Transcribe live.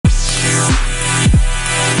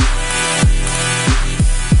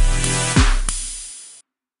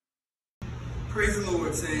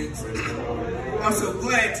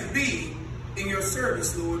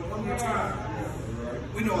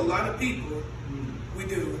We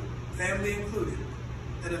do, family included,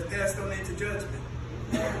 that have passed on into judgment.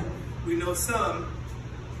 We know some,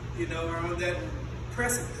 are on that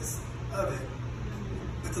precipice of it.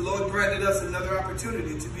 But the Lord granted us another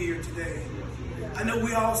opportunity to be here today. I know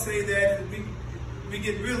we all say that, and we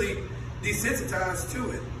get really desensitized to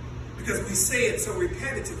it because we say it so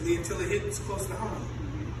repetitively until it hits close to home.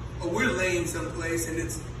 Or we're laying someplace and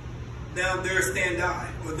it's now their stand I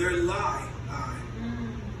or their lie I.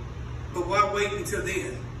 But why wait until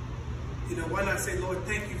then? Why not say, Lord,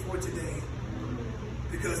 thank you for today?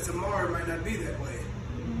 Because tomorrow might not be that way.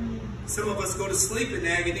 Some of us go to sleep in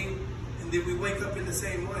agony and then we wake up in the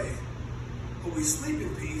same way. Or we sleep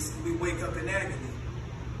in peace and we wake up in agony.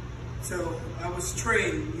 So I was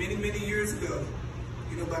trained many, many years ago,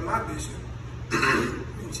 by my bishop.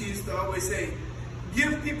 And she used to always say,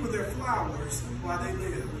 give people their flowers while they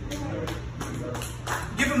live.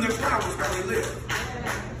 Give them their flowers while they live.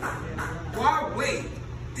 Why wait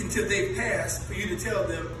until they pass for you to tell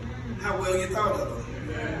them how well you thought of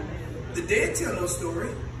them? The dead tell no story,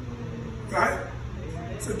 right?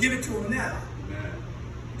 So give it to them now.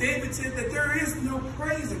 David said that there is no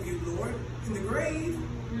praise of you, Lord, in the grave.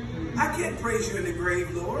 I can't praise you in the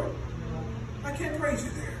grave, Lord. I can't praise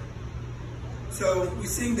you there. So we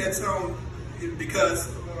sing that song because,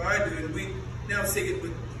 I do, and we now sing it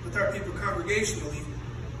with our people congregationally,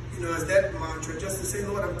 as that mantra, just to say,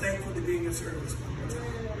 Lord, I'm thankful to be in your service. One more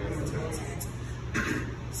time.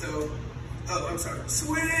 So, I'm sorry.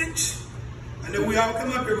 Switch. I know we all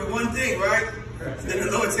come up here with one thing, right? And then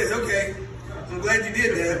the Lord says, okay, I'm glad you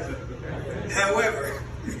did that. However,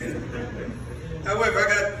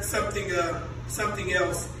 I got something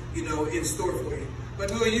else, in store for you.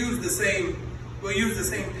 But we'll use the same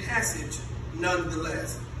passage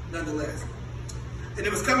nonetheless. And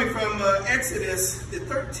it was coming from Exodus, the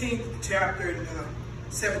 13th chapter,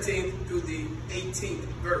 17th through the 18th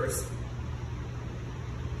verse.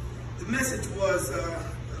 The message was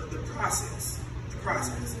the process.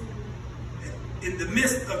 In the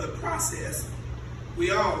midst of the process,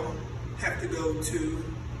 we all have to go to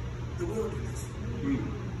the wilderness.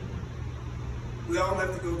 We all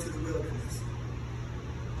have to go to the wilderness.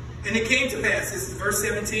 And it came to pass, this is verse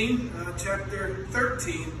 17, chapter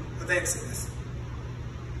 13 of Exodus.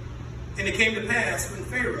 And it came to pass when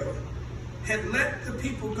Pharaoh had let the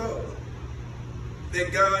people go,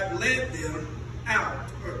 that God led them out,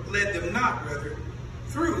 or led them not, rather,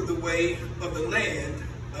 through the way of the land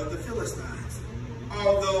of the Philistines.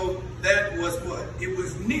 Although that was what? It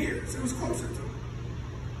was near, so it was closer to them.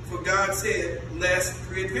 For God said, lest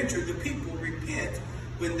peradventure the people repent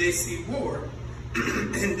when they see war,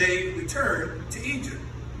 and they return to Egypt.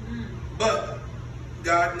 But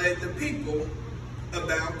God led the people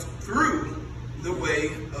about through the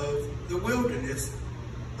way of the wilderness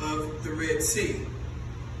of the Red Sea.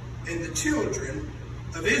 And the children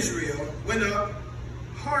of Israel went up,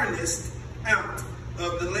 harnessed out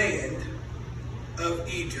of the land of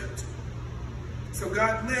Egypt. So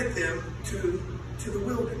God led them to the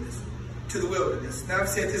wilderness. Now I've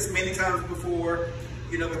said this many times before,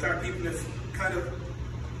 with our people have kind of,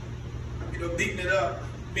 beaten it up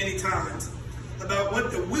many times about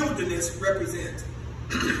what the wilderness represents.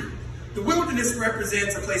 The wilderness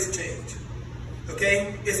represents a place of change.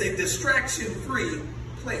 Okay? It's a distraction-free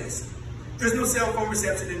place. There's no cell phone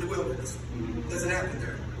reception in the wilderness. Doesn't happen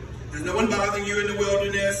there. There's no one bothering you in the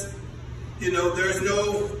wilderness. There's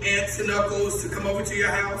no aunts and uncles to come over to your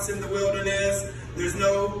house in the wilderness. There's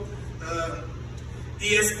no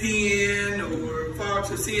ESPN or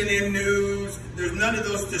Fox or CNN News. There's none of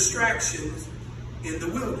those distractions in the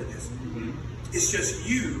wilderness. It's just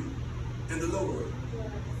you and the Lord.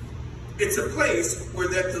 It's a place where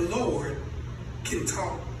that the Lord can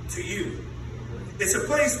talk to you. It's a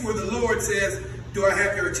place where the Lord says, do I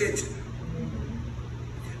have your attention?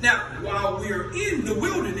 Now, while we're in the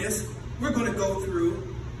wilderness, we're going to go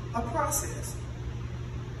through a process.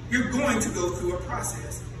 You're going to go through a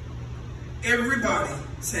process. Everybody,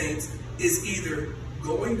 saints, is either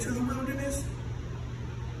going to the wilderness,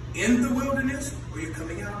 in the wilderness, or you're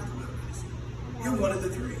coming out of the wilderness. You're one of the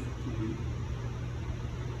three.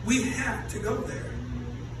 We have to go there.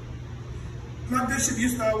 My bishop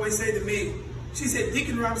used to always say to me, she said,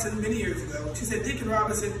 Deacon Robinson, many years ago, she said, Deacon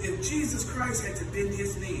Robinson, if Jesus Christ had to bend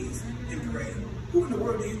his knees and pray, who in the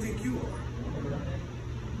world do you think you are?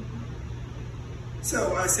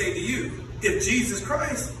 So I say to you, if Jesus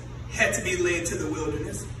Christ had to be led to the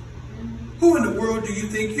wilderness, who in the world do you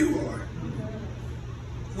think you are?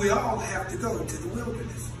 We all have to go to the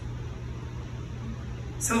wilderness.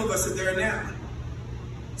 Some of us are there now.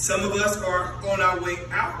 Some of us are on our way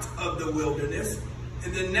out of the wilderness,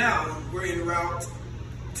 and then now we're en route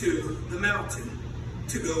to the mountain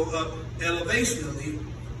to go up elevationally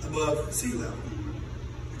above sea level,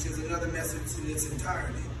 which is another message in its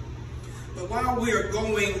entirety. But while we are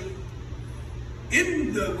going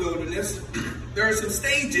in the wilderness, there are some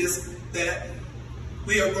stages that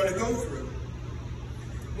we are going to go through.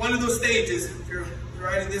 One of those stages, if you're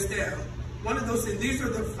writing this down, one of those things, these are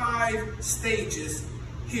the 5 stages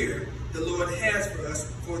here the Lord has for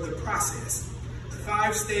us for the process. The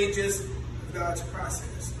 5 stages of God's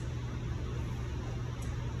process.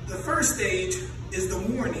 The first stage is the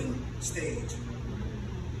warning stage.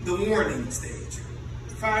 The warning stage.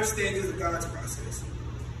 The 5 stages of God's process.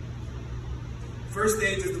 First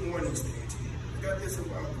stage is the warning stage. I got this a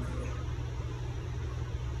while ago.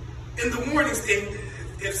 In the warning stage,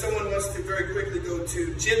 if someone wants to very quickly go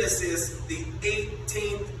to Genesis, the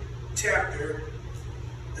 18th chapter,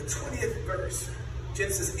 the 20th verse,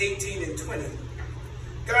 Genesis 18 and 20,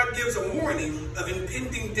 God gives a warning of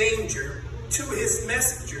impending danger to his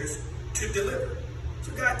messengers to deliver.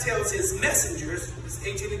 So God tells his messengers, it's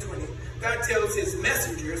 18 and 20, God tells his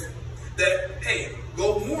messengers that, hey,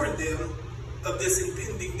 go warn them of this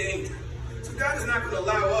impending danger. So God is not going to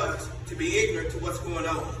allow us to be ignorant to what's going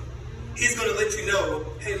on. He's going to let you know,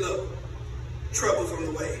 hey, look, trouble's on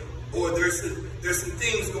the way. Or there's some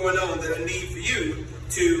things going on that I need for you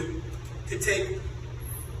to take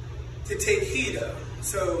heed of.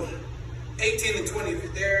 So 18 and 20, if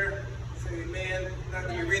you're there, say amen. Now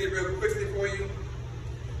let me read it real quickly for you.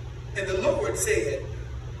 And the Lord said,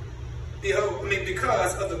 behold,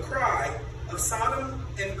 because of the cry of Sodom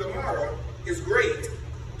and Gomorrah is great,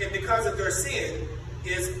 and because of their sin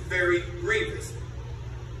is very grievous.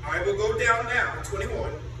 I will go down now,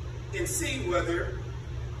 21, and see whether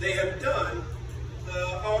they have done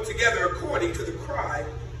altogether according to the cry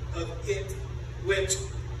of it which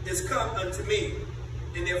is come unto me.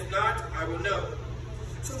 And if not, I will know.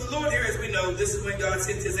 So the Lord here, as we know, this is when God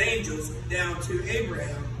sent his angels down to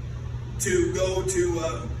Abraham to go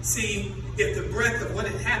to see if the breadth of what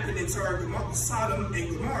had happened in Sodom and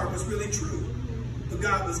Gomorrah was really true. But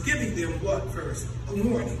God was giving them what first? A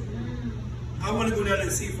warning. I want to go down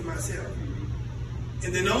and see for myself.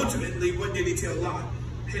 And then ultimately, what did he tell Lot?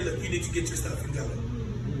 Hey, look, you need to get your stuff and go.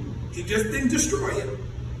 He just didn't destroy it.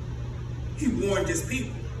 He warned his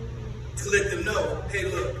people to let them know, hey,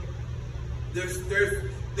 look, there's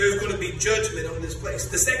going to be judgment on this place.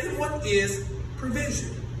 The second one is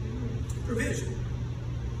provision. Provision.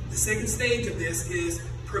 The second stage of this is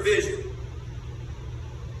provision.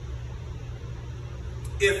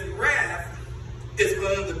 If wrath is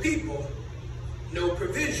on the people, no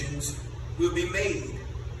provisions will be made.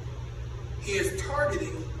 He is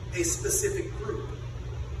targeting a specific group.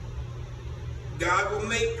 God will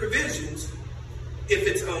make provisions if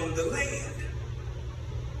it's on the land.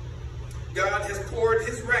 God has poured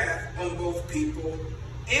his wrath on both people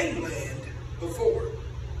and land before.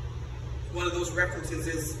 One of those references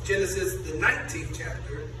is Genesis, the 19th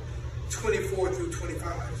chapter, 24 through 25.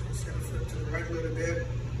 So let's have a flip to the right a little bit.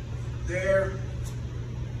 There.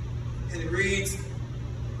 And it reads,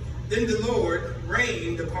 then the Lord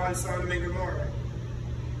rained upon Sodom and Gomorrah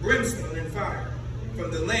brimstone and fire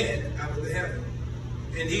from the land out of the heaven.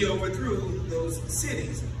 And he overthrew those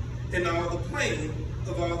cities and all the plain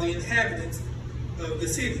of all the inhabitants of the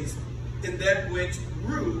cities and that which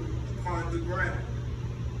grew upon the ground.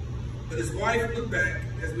 But his wife looked back,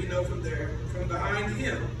 as we know from there, from behind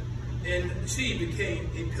him, and she became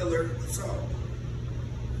a pillar of salt.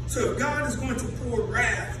 So if God is going to pour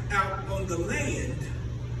wrath out on the land,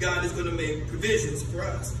 God is going to make provisions for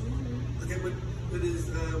us. Look at what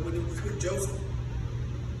it was with Joseph.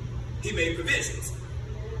 He made provisions.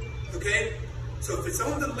 Okay? So if it's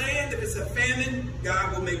on the land, if it's a famine,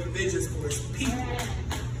 God will make provisions for his people.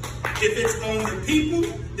 If it's on the people,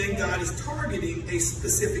 then God is targeting a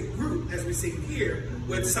specific group, as we see here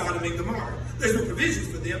with Sodom and Gomorrah. There's no provisions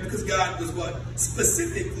for them because God was what?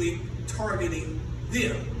 Specifically targeting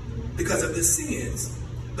them because of the sins.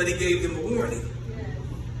 But he gave them a warning.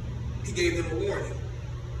 He gave them a warning.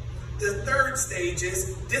 The third stage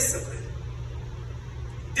is discipline.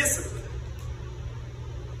 Discipline.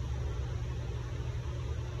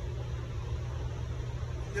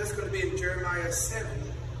 That's going to be in Jeremiah 7,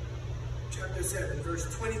 chapter 7, verse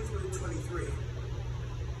 20 through 23.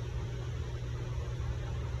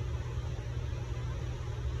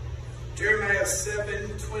 Jeremiah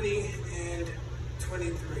 7, 20 and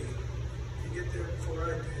 23. You get there before I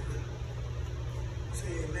did.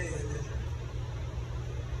 Say amen.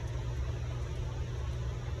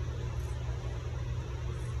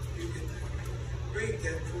 You can read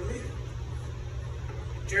that for me.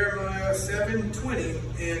 Jeremiah 7, 20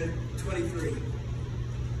 and 23.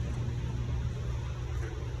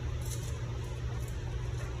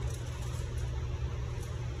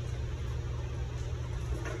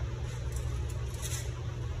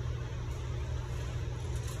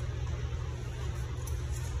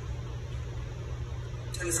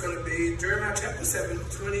 And it's going to be Jeremiah chapter 7,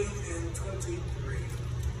 20 and 23.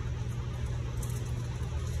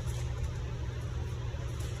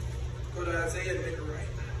 Go to Isaiah and make it right.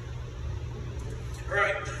 All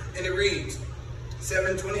right, and it reads,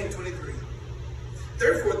 7, 20 and 23.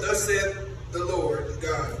 Therefore thus saith the Lord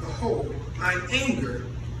God, behold, mine anger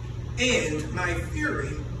and my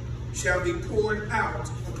fury shall be poured out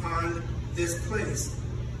upon this place,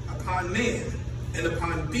 upon man, and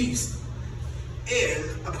upon beast, and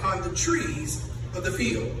upon the trees of the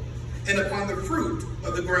field, and upon the fruit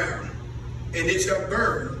of the ground, and it shall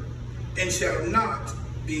burn, and shall not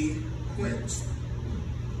be quenched.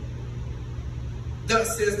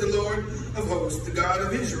 Thus says the Lord of hosts, the God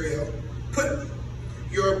of Israel, put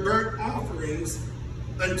your burnt offerings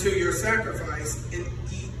unto your sacrifice, and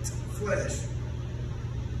eat flesh.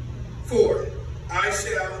 For I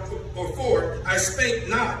spake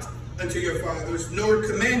not unto your fathers, nor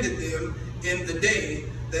commanded them in the day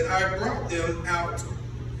that I brought them out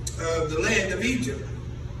of the land of Egypt,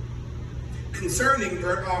 concerning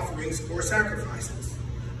burnt offerings or sacrifices.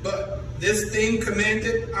 But this thing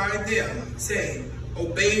commanded I them, saying,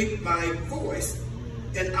 obey my voice,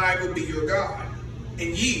 and I will be your God,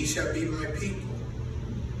 and ye shall be my people.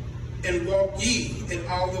 And walk ye in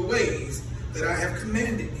all the ways that I have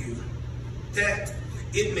commanded you, that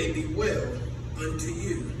it may be well unto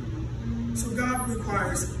you. So God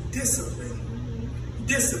requires discipline.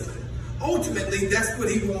 Discipline. Ultimately, that's what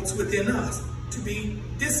he wants within us, to be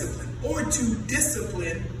disciplined, or to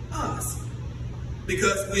discipline us.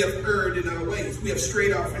 Because we have erred in our ways. We have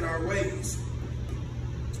strayed off in our ways.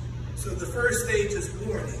 So the first stage is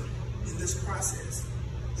warning in this process.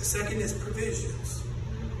 The second is provisions.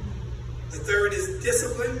 The third is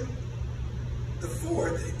discipline. The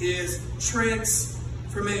fourth is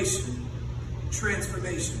transformation.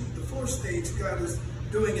 Transformation. The fourth stage God is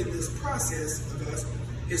doing in this process of us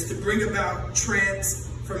is to bring about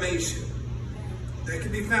transformation. That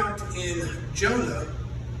can be found in Jonah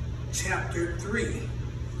chapter 3.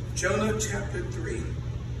 Jonah chapter 3.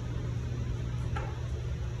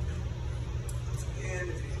 And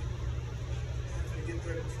if you have to get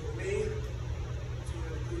there before me,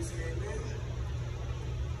 somebody please say amen.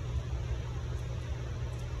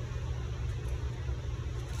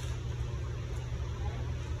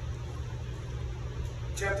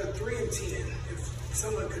 Chapter 3 and 10. If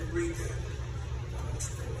someone could read that. I'll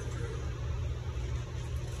scroll it through.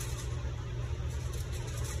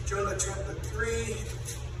 Jonah chapter 3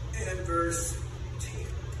 and verse 10.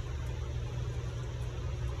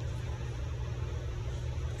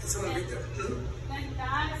 Can someone read that? When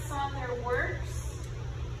God saw their works,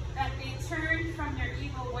 that they turned from their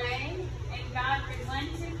evil way, and God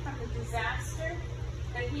relented from the disaster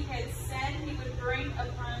that he had said he would bring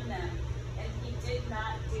upon them, and he did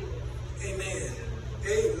not do it. Amen.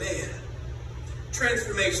 Amen.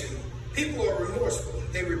 Transformation. People are remorseful.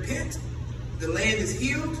 They repent. The land is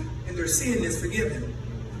healed, and their sin is forgiven.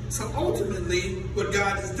 So ultimately, what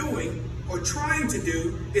God is doing, or trying to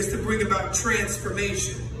do, is to bring about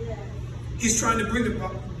transformation. Yes. He's trying to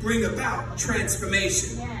bring about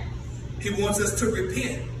transformation. Yes. He wants us to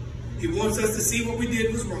repent. He wants us to see what we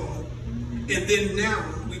did was wrong. And then now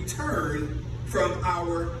we turn from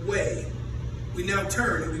our way. We now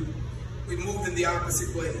turn and we move in the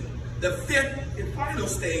opposite way. The fifth and final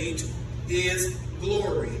stage is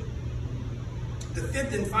glory. The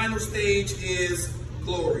fifth and final stage is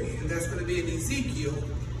glory. And that's going to be in Ezekiel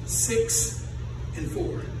 6 and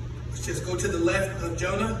 4. Let's just go to the left of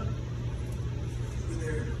Jonah. Over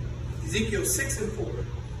there. Ezekiel 6 and 4. The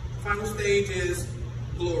final stage is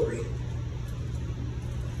glory.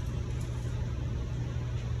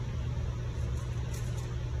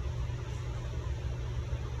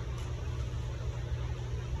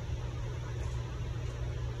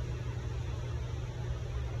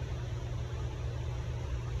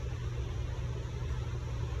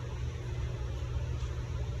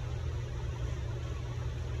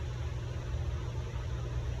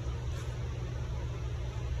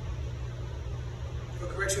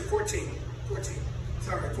 Correction, 14.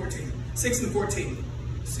 6 and 14.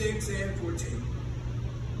 6 and 14.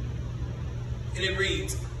 And it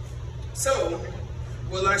reads, so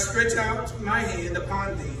will I stretch out my hand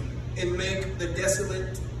upon thee, and make the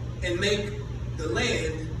desolate, and make the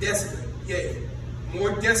land desolate, yea,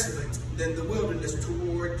 more desolate than the wilderness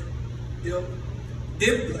toward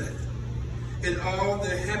Diblath, and all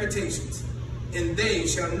the habitations. And they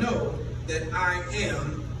shall know that I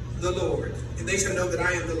am the Lord. And they shall know that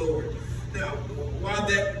I am the Lord. Now, while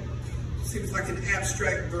that seems like an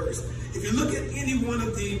abstract verse, if you look at any one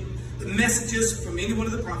of the messages from any one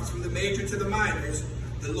of the prophets, from the major to the minors,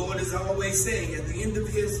 the Lord is always saying at the end of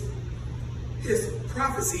his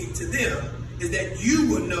prophecy to them is that you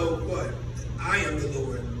will know what? That I am the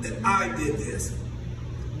Lord, that I did this.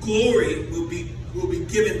 Glory will be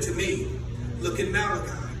given to me. Look at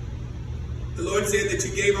Malachi. The Lord said that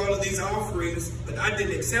you gave all of these offerings, but I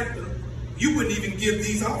didn't accept them. You wouldn't even give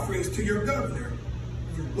these offerings to your governor.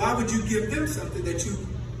 Why would you give them something that you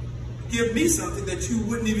give me something that you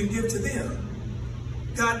wouldn't even give to them?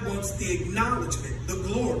 God wants the acknowledgement, the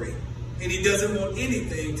glory, and he doesn't want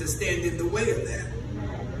anything to stand in the way of that.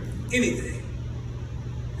 Anything.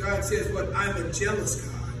 God says, what? I'm a jealous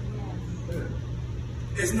God.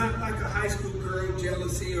 It's not like a high school girl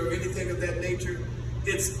jealousy or anything of that nature.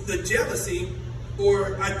 It's the jealousy,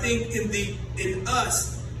 or I think in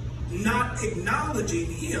us not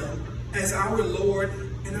acknowledging him as our Lord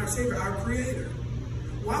and our Savior, our Creator.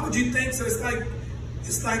 Why would you think so? It's like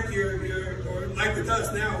or like with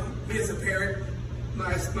us now, me as a parent,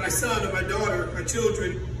 my son or my daughter, my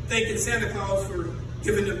children, thanking Santa Claus for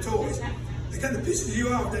giving them toys. They kind of pisses you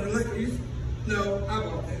off. That like, no, I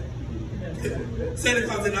bought that. Santa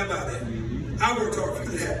Claus did not buy that. I worked hard for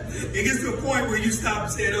that. It gets to a point where you stop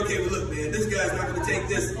and say, okay, well, look, man, this guy's not going to take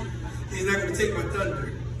this. He's not going to take my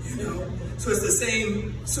thunder, you know. So it's the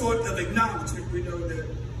same sort of acknowledgement. We know that,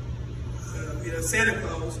 Santa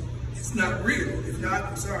Claus, it's not real. If not,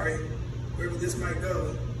 I'm sorry, wherever this might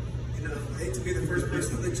go. You know, I hate to be the first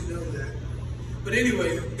person to let you know that. But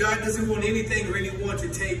anyway, God doesn't want anything or anyone to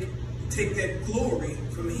take that glory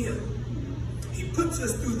from him. He puts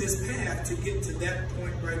us through this path to get to that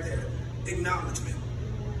point right there. Acknowledgement.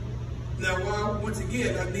 Now, once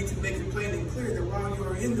again, I need to make it plain and clear that while you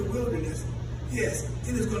are in the wilderness, yes,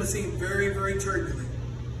 it is going to seem very, very turbulent.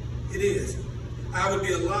 It is. I would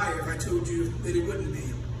be a liar if I told you that it wouldn't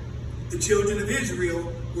be. The children of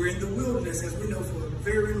Israel were in the wilderness, as we know, for a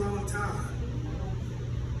very long time.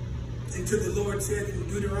 Until the Lord said in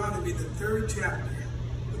Deuteronomy, the 3rd chapter,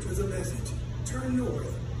 which was a message, turn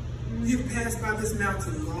north. You've passed by this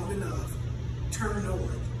mountain long enough. Turn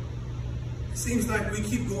north. It seems like we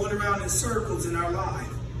keep going around in circles in our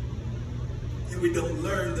life, and we don't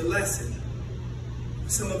learn the lesson.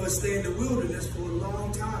 Some of us stay in the wilderness for a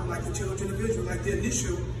long time, like the children of Israel, like the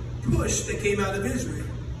initial push that came out of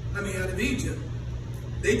out of Egypt.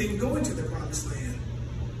 They didn't go into the promised land.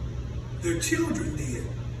 Their children did.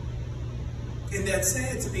 And that's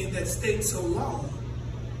sad to be in that state so long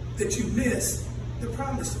that you miss the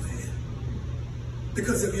promised land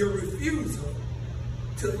because of your refusal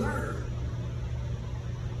to learn.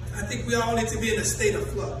 I think we all need to be in a state of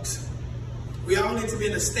flux. We all need to be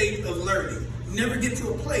in a state of learning. Never get to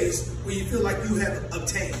a place where you feel like you have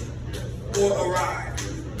obtained or arrived.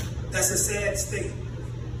 That's a sad state.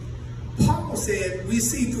 Paul said, we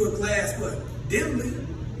see through a glass, what? Dimly.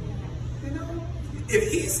 You know?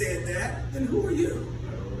 If he said that, then who are you?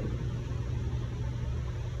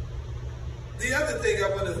 The other thing I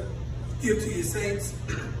want to give to you, saints,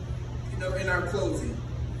 in our closing,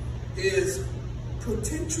 is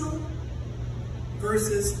potential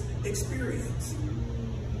versus experience.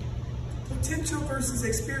 Potential versus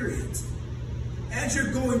experience. As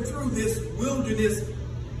you're going through this wilderness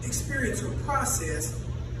experience or process,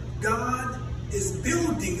 God is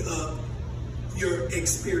building up your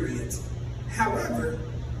experience. However,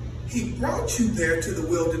 he brought you there to the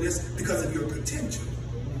wilderness because of your potential.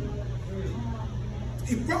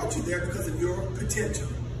 He brought you there because of your potential.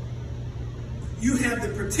 You have the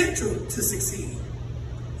potential to succeed.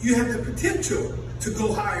 You have the potential to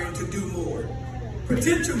go higher and to do more.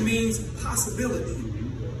 Potential means possibility.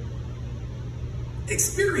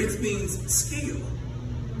 Experience means skill.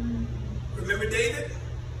 Remember David?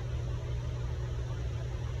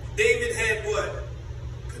 David had what?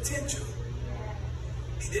 Potential.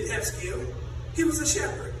 He didn't have skill. He was a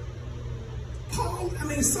shepherd. Saul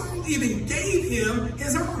even gave him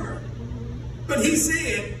his armor. But he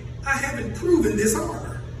said, I haven't proven this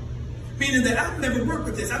armor. Meaning that I've never worked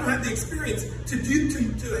with this. I don't have the experience to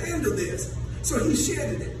handle this. So he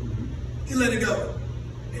shedded it. He let it go.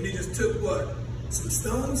 And he just took what? Some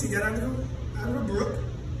stones he got out of a brook,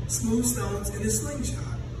 smooth stones, and his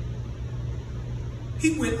slingshot.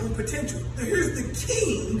 He went on potential. Now here's the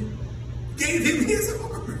king gave him his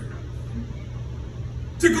armor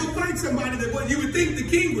to go fight somebody that what you would think the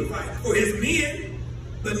king would fight, or his men,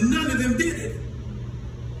 but none of them did it.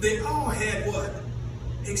 They all had what?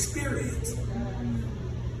 Experience.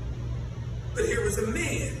 But here was a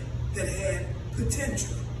man that had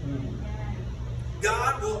potential.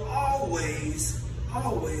 God will always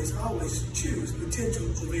choose potential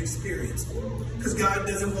over experience. Because God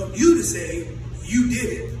doesn't want you to say, you did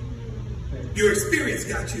it. Your experience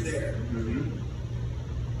got you there.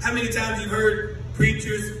 How many times you've heard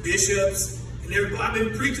preachers, bishops, and everybody, I've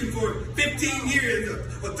been preaching for 15 years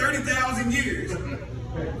or 30,000 years,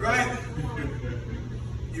 right?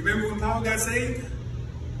 You remember when Paul got saved?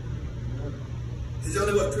 It's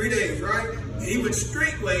only, what, 3 days, right? And he went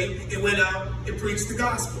straightway and went out and preached the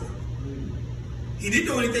gospel. He didn't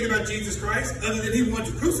know anything about Jesus Christ other than he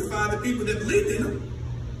wanted to crucify the people that believed in him.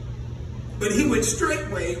 But he went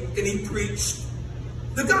straightway and he preached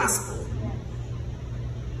the gospel.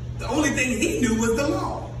 The only thing he knew was the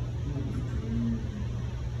law.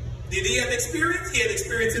 Did he have experience? He had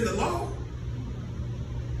experience in the law.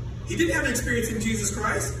 He didn't have experience in Jesus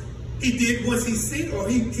Christ. He did once he seen, or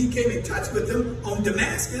he came in touch with him on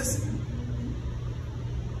Damascus.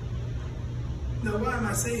 Now, why am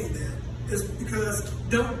I saying that? It's because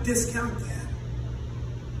don't discount that.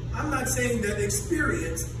 I'm not saying that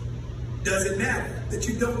experience doesn't matter, that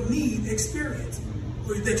you don't need experience,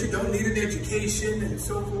 or that you don't need an education and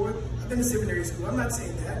so forth. I've been to seminary school. I'm not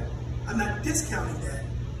saying that. I'm not discounting that.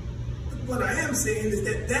 But what I am saying is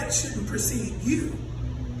that that shouldn't precede you.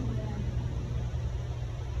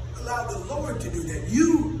 Allow the Lord to do that.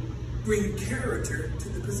 You bring character to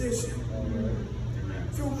the position.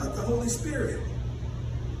 Through what? The Holy Spirit.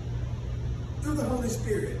 Through the Holy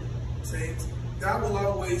Spirit, saints. God will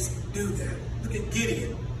always do that. Look at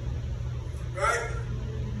Gideon. Right?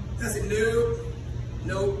 That's it.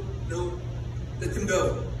 No. Let them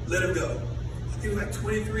go. Let them go. I think like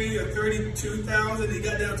 23 or 32,000. He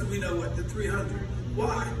got down to, we know what, the 300.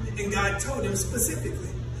 Why? And God told him specifically.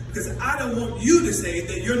 Because I don't want you to say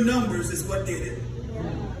that your numbers is what did it.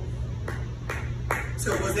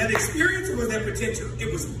 So was that experience or was that potential?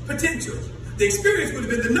 It was potential. The experience would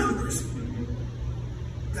have been the numbers.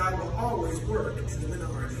 God will always work in the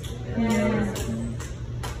minority.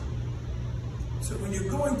 So when you're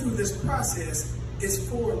going through this process, it's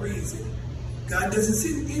for a reason. God doesn't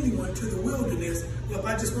send anyone to the wilderness, well, if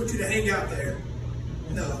I just want you to hang out there.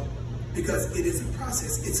 No. Because it is a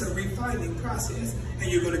process. It's a refining process. And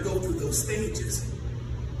you're going to go through those stages.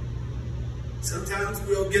 Sometimes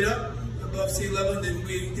we'll get up above sea level, and then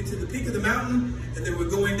we get to the peak of the mountain, and then we're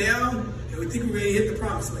going down, and we think we're going to hit the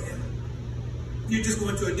promised land. You're just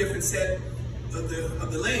going to a different set of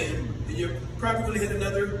the land, and you're probably going to hit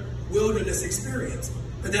another wilderness experience.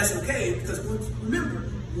 But that's okay, because remember,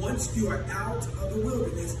 once you are out of the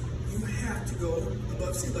wilderness, you have to go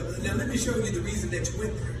above sea level. Now let me show you the reason that you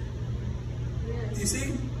went there. You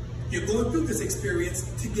see, you're going through this experience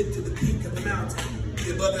to get to the peak of the mountain,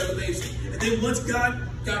 the above elevation. And then once God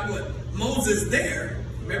got what? Moses there.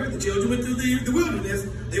 Remember, the children went through the wilderness.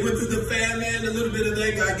 They went through the famine, a little bit of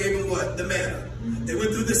that. God gave them what? The manna. They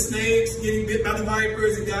went through the snakes, getting bit by the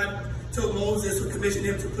vipers, and God told Moses to commission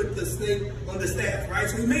him to put the snake on the staff, right?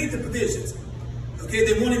 So he made the provisions. Okay,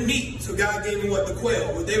 they wanted meat, so God gave them what? The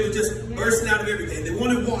quail. Where they were just bursting out of everything. They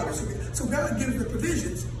wanted water, so God gave them the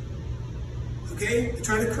provisions. Okay, they're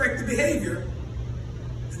trying to correct the behavior.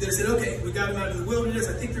 And they said, okay, we got them out of the wilderness.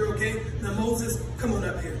 I think they're okay. Now, Moses, come on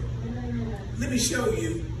up here. Let me show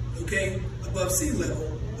you, okay, above sea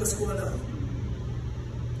level, what's going on.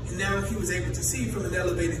 And now he was able to see from an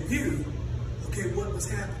elevated view, okay, what was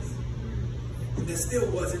happening. And that still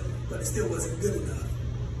wasn't, but it still wasn't good enough.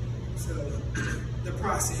 So, the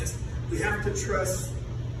process, we have to trust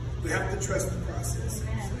the process.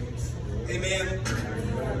 Amen.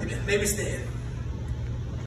 Amen. Maybe stand.